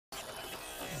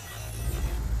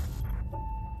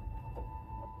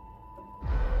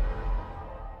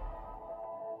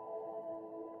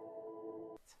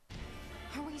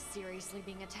seriously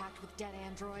being attacked with dead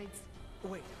androids.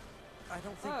 Wait, I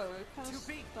don't think. Oh, it kind of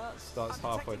 2B. starts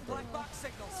halfway through. Black box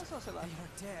signals. That's not so bad.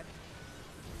 They are dead.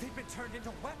 They've been turned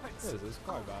into weapons. It is, it's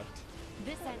quite bad.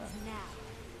 This ends now.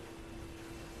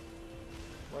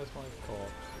 Where's my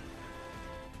corpse?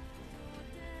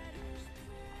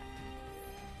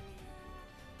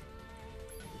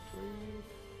 Retrieve.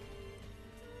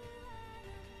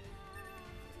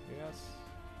 Yes.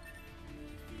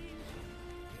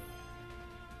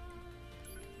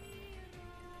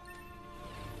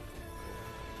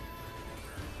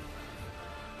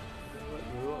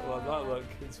 Look like that, look.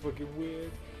 It's fucking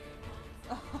weird.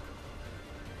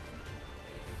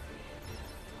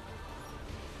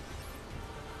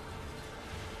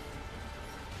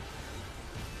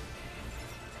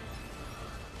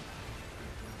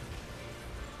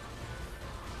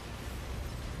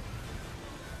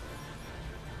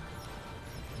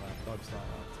 Dodge that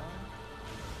time.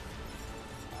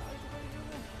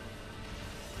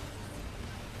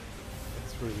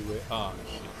 It's really weird. Ah,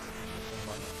 shit.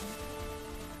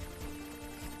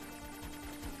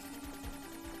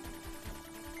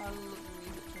 I love the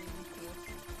music changes to this.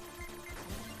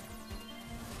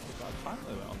 Is that a time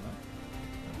limit on that?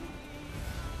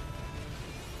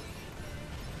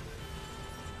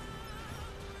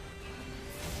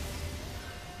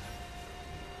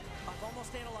 I've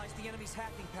almost analyzed the enemy's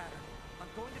hacking pattern. I'm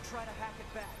going to try to hack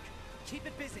it back. Keep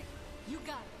it busy. You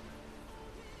got it.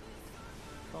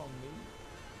 Call me.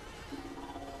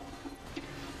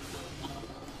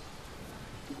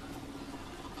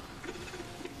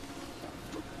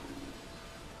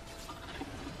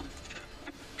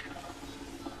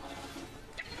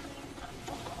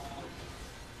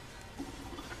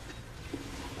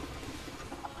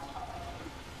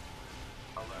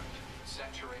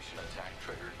 Saturation attack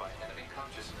triggered by enemy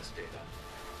consciousness data.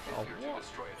 Oh, Failure to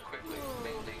destroy it quickly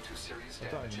may lead to serious I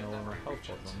don't damage even in know where my memory health was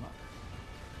regions. on that.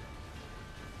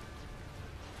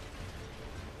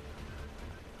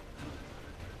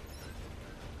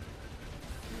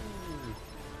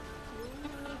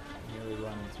 Nearly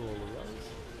ran into all of those.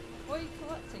 What are you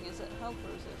collecting? Is it health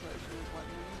or is it potions? Like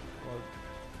Well,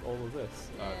 all of this.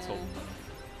 It's all Yeah. money.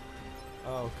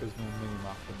 Oh, because my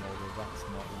mini-map and all of that's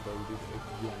not loaded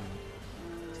again.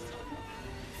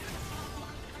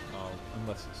 Oh,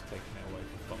 unless it's taking it away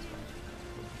from boss rank.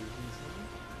 Could be easily.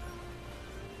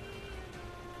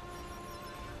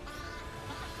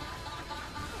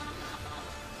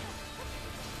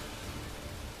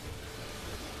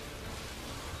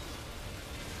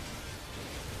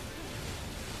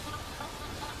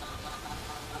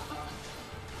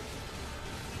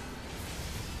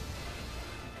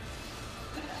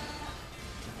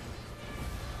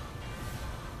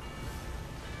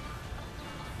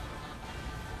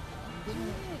 It's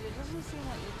weird, it doesn't seem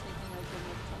like you're taking a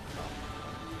good chunk off.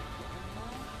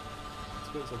 It's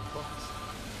a bit of a box.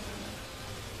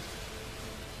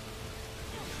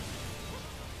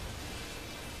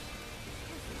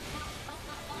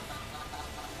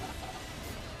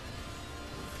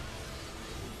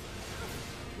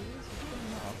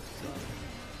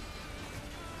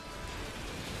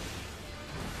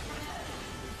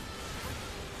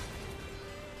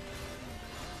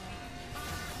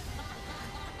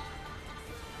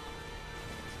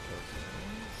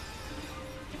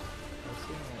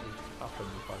 Happen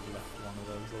if I left one of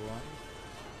those alive.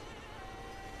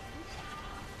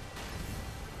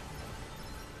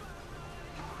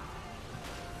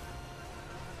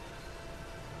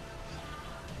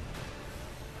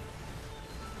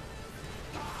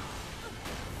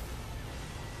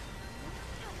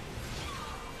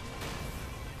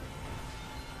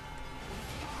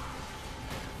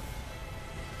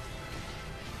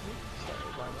 Oops, sorry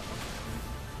about that one.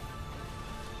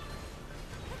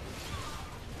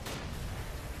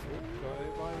 Got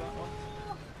hit by that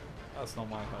one. That's not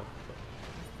my health. But...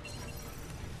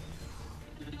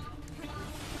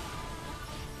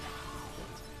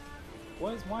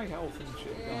 Where's my health and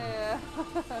shit gone? Yeah.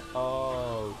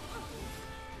 Oh.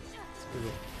 Screw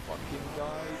the fucking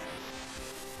guy.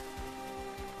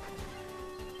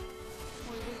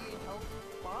 Wait, will you help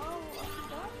bar after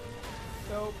that?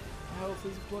 Nope. Health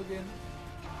is a plug-in.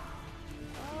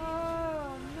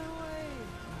 Oh, no way.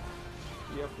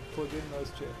 You have to plug in those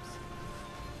chips.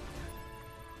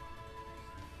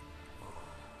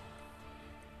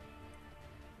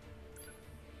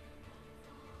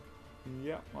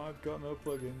 Yep, I've got no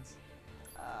plugins.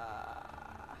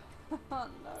 Oh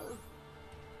no.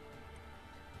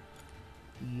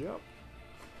 Yep.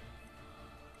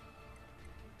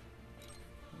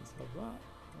 Let's have that.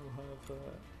 We'll have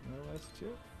an OS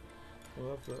chip. We'll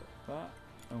have that,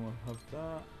 and we'll have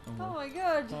that, and Oh we'll my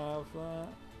god. have that.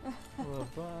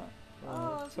 Love that.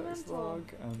 Oh, it's Text mental. log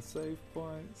and save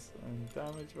points and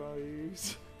damage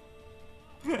values.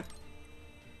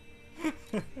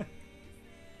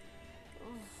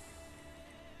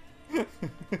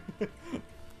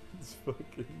 It's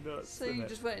fucking nuts. So you isn't it?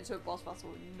 just went into a boss battle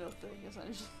with nothing,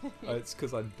 essentially. It's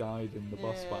because I died in the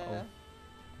boss battle. Yeah.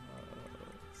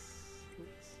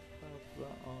 Let's have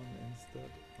that on instead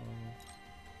of.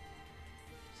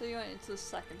 So you went into the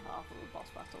second half of a boss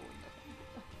battle with nothing.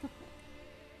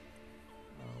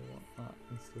 I want that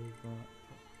instead of that.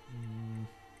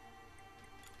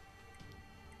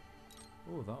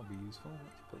 Oh, that'll be useful.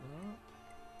 Let's put that up.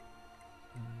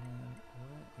 And then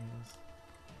where is?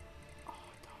 Oh, I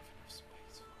don't have enough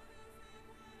space for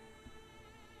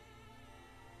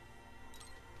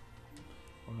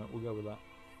it. Alright, we'll go with that.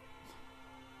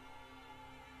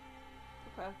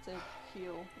 Prepare to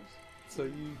heal. So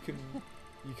you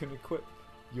can equip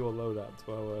your loadout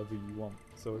to however you want.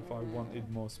 So if I wanted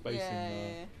more space in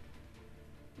there.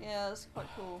 Yeah, that's quite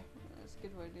cool. That's a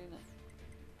good way of doing it.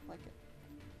 I like it.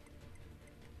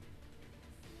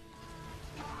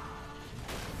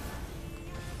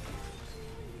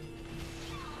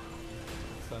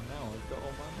 So now I've got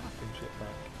all my map and shit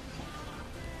back.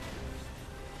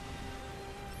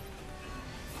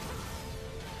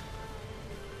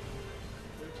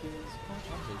 Which is quite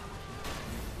handy.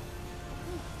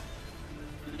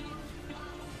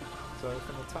 So if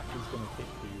an attack is going to hit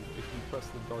you, if you press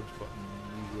the dodge button,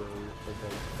 you will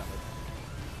evade damage.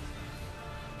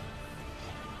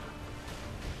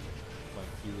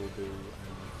 Like you will do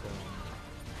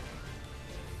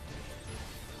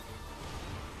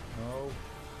No.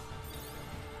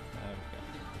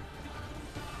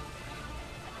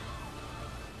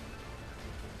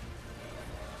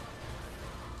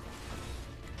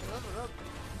 There we go.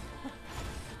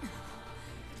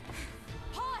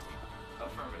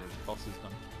 Affirmative. Boss is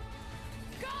done.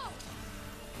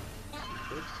 Go!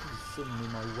 Suddenly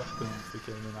my weapons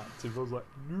became inactive. I was like,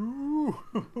 no!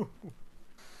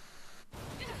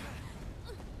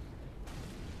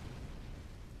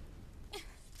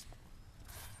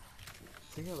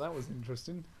 So yeah, that was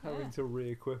interesting. Having to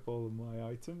re-equip all of my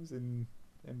items in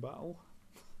battle.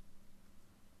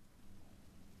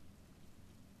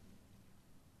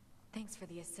 Thanks for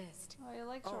the assist. Oh, you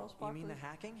like Charles You Barkley? mean the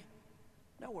hacking?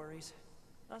 No worries.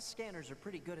 Us scanners are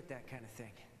pretty good at that kind of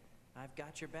thing. I've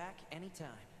got your back anytime.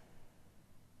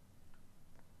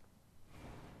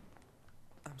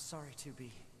 I'm sorry, 2B.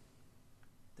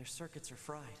 Their circuits are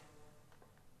fried.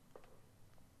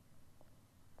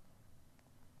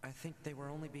 I think they were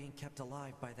only being kept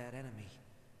alive by that enemy.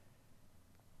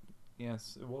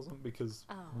 Yes, it wasn't because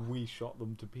Oh. we shot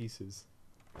them to pieces.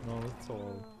 Not at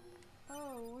all.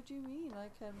 Oh, what do you mean? I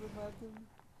can revive them.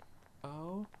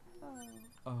 Oh? Oh.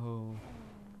 Oh.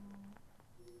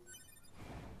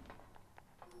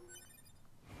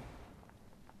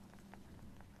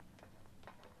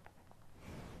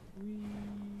 Whee.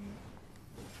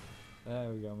 There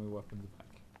we go, my weapons are back.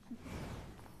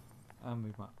 And my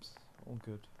maps. All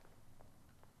good.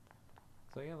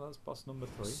 So yeah, that's boss number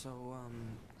 3. So,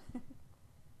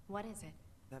 What is it?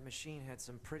 that machine had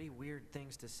some pretty weird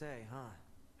things to say, huh?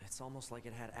 It's almost like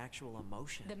it had actual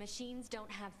emotion. The machines don't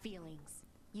have feelings.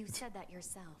 You said that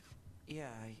yourself. Yeah,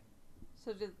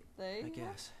 So did they I have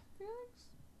guess. feelings?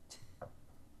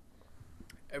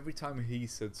 Every time he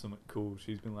said something cool,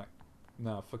 she's been like,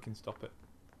 nah, fucking stop it.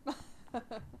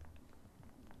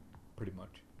 Pretty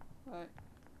much. Right.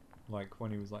 Like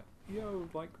when he was like, yo,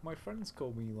 like my friends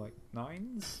call me like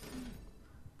Nines.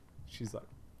 She's like,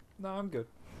 no, I'm good.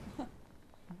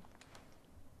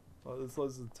 Well, there's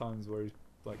loads of times where he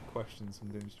like questions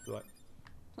something, she'd be like,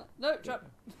 No, trap.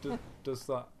 does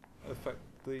that affect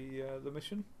the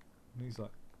mission? And he's like,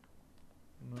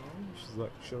 no. She's like,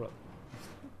 shut up.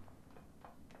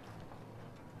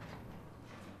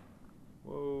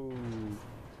 Whoa.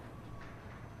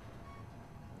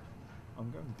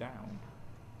 I'm going down.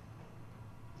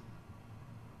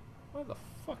 Where the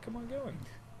fuck am I going?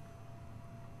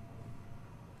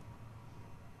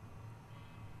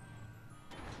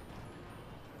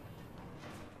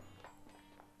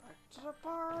 Back to the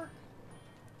park.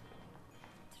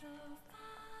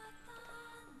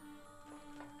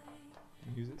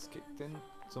 Music's kicked in.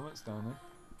 Something's down there.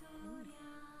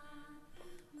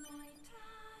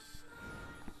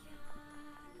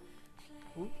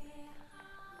 Ooh.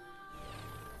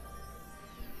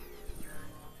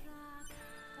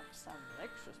 That sounds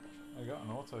extra special. I got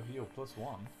an auto heal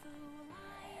 +1.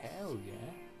 Hell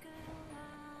yeah.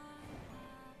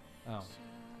 Oh,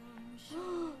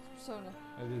 Persona.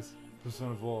 it is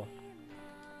Persona 4.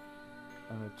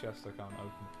 And a chest I can't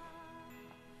open.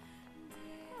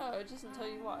 Oh, it doesn't tell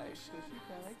you why, because you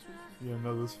can actually. Yeah,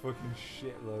 no, there's fucking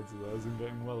shitloads of those. I'm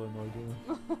getting well annoyed with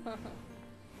them.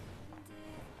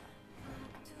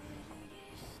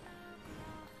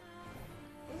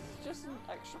 This is just an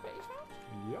extra base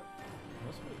round? Yep.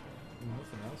 Must be. There's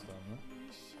nothing else down there.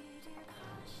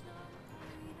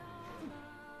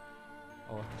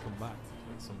 I'll have to come back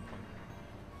at some point.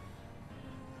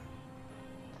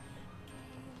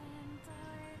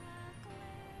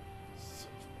 Such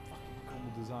fucking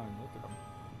cool design, look at them.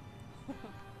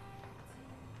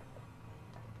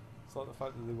 It's like the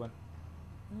fact that they went,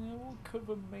 yeah, we'll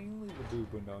cover mainly the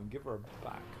boob window and give her a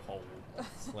back hole.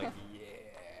 It's like, yeah.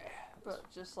 But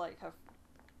just like have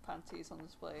panties on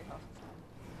display half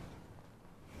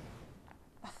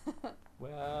the time.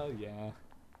 Well, yeah.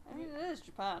 I mean, it is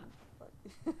Japan. But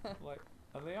Like,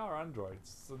 and they are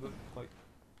androids, so that, like,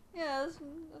 yeah, I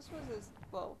suppose it's,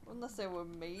 well, unless they were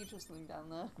mage or something down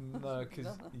there. no,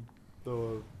 because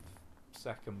the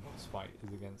second boss fight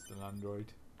is against an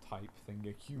android type thing,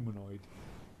 a humanoid.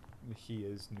 He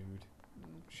is nude.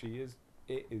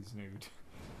 It is nude.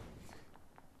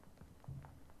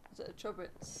 Is it a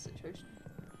Chobits situation?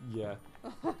 Yeah.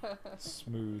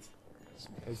 Smooth.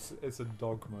 It's a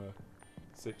dogma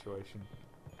situation.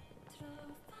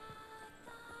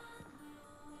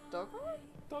 Dogma?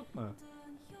 Dogma.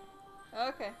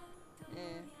 Okay. Yeah.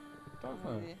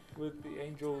 Dogma. with you. With the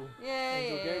angel Yeah,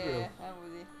 Angel yeah, Gabriel. yeah, I'm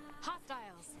with you.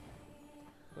 Hostiles.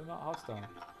 They're not hostile.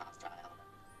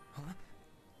 Huh?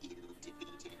 You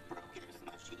defeated Broker's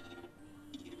machine.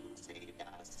 You saved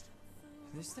us.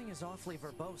 This thing is awfully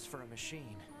verbose for a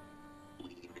machine.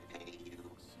 We repay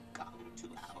you. Come to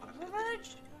our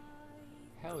Revenge?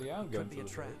 Hell yeah, I'm going Could be to a the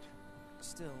trap. village.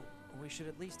 Still, we should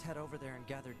at least head over there and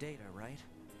gather data, right?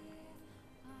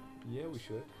 Yeah, we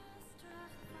should.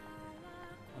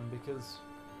 And because,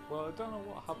 well, I don't know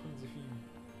what happens if you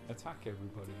attack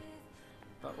everybody.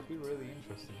 That would be really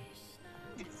interesting.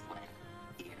 this way.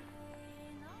 Here.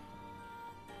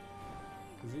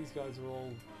 Because these guys are all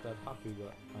dead happy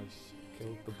that I've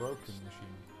killed the broken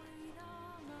machine.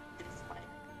 This way.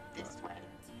 This way.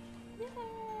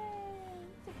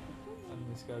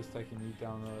 And this guy's taking you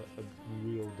down a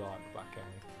real dark back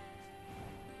alley.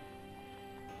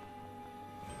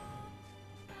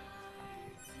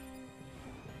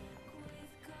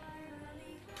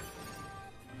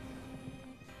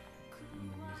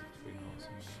 Music's pretty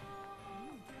awesome.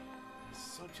 It's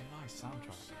such a nice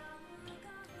soundtrack.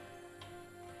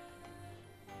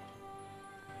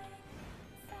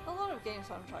 A lot of game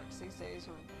soundtracks these days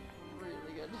are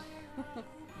really good.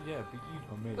 Yeah, but you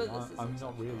know me, But this is I'm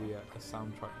not exceptional. really a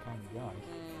soundtrack kind of guy.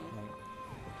 Like,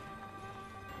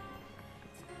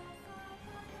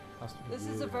 has to be This is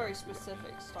a really very nice to get.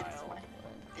 specific style. Right?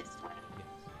 This way. Yes.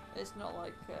 It's not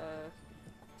like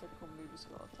typical movie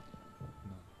score.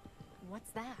 No.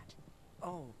 What's that?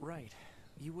 Oh, right.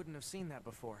 You wouldn't have seen that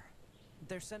before.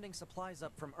 They're sending supplies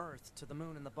up from Earth to the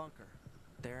moon and the bunker.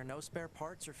 There are no spare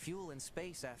parts or fuel in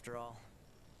space, after all.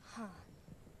 Huh.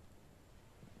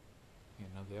 You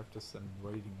know, they have to send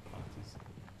raiding parties.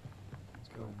 Let's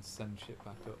go and send shit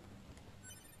back up.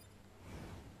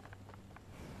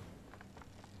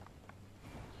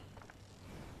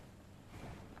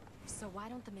 So why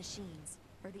don't the machines,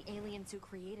 or the aliens who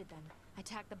created them,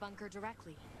 attack the bunker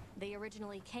directly? They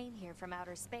originally came here from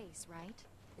outer space, right?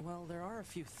 Well, there are a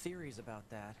few theories about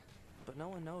that, but no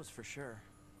one knows for sure.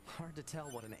 Hard to tell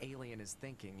what an alien is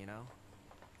thinking, you know?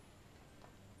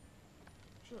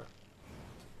 Sure.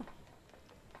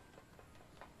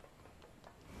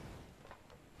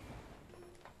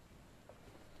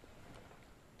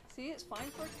 See, it's fine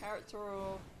for a character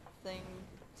or thing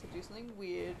to do something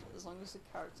weird as long as the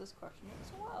characters question it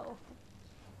as well.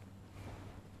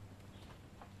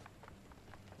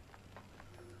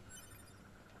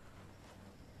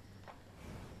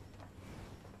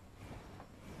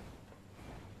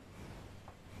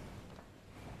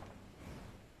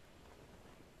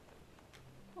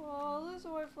 Oh, those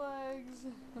are white flags.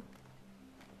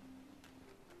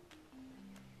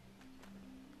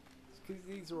 It's because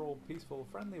these are all peaceful,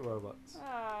 friendly robots.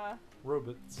 Ah,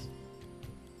 Robots.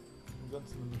 We've gone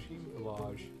to the machine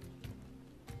village.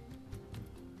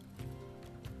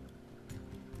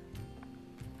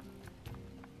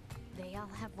 They all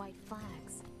have white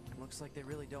flags. Looks like they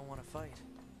really don't want to fight.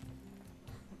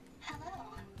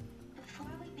 Hello. Before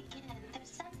we begin, there's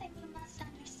something you must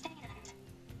understand.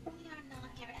 We are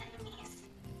not your enemies.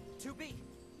 2B!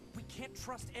 We can't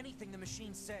trust anything the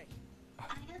machines say.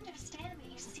 I understand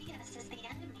that you see us as the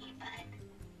enemy,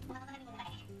 but... Well,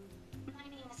 anyway. My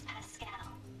name is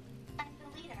Pascal. I'm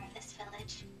the leader of this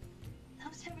village.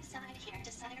 Those who reside here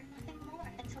desire nothing more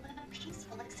than to live a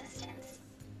peaceful existence.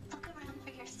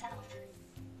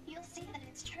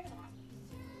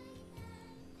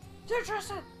 Don't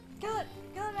trust it! Kill it!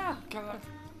 Kill it now! Kill it!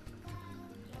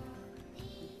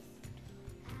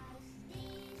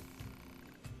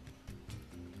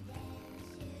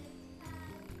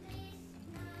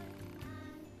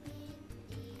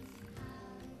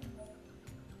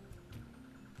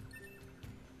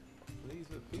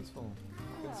 These are peaceful.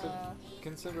 Yeah.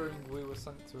 Considering we were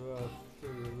sent to Earth to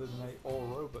eliminate all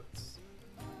robots.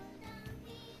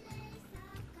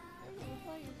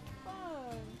 Everything is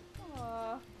fun.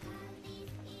 Aww.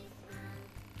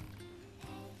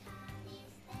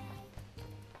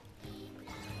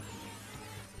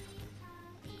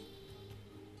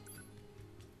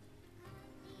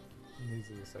 And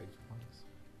these are the save points.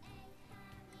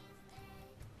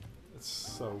 It's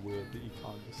so weird that you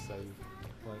can't just save.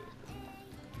 Like,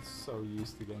 it's so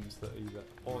used to games that either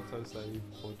auto-save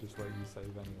or just let you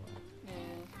save anyway.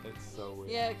 Yeah. It's so weird.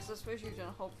 Yeah, because I suppose you've done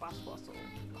a whole boss battle.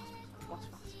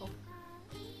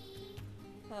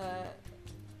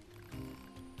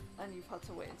 And you've had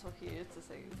to wait until here to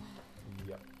save.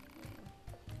 Yep.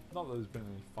 Not that there's been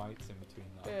any fights in between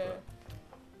that, Yeah. but...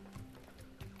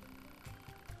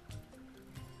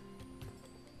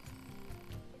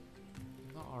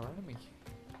 Not our enemy.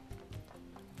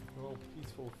 They're all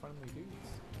peaceful, friendly dudes.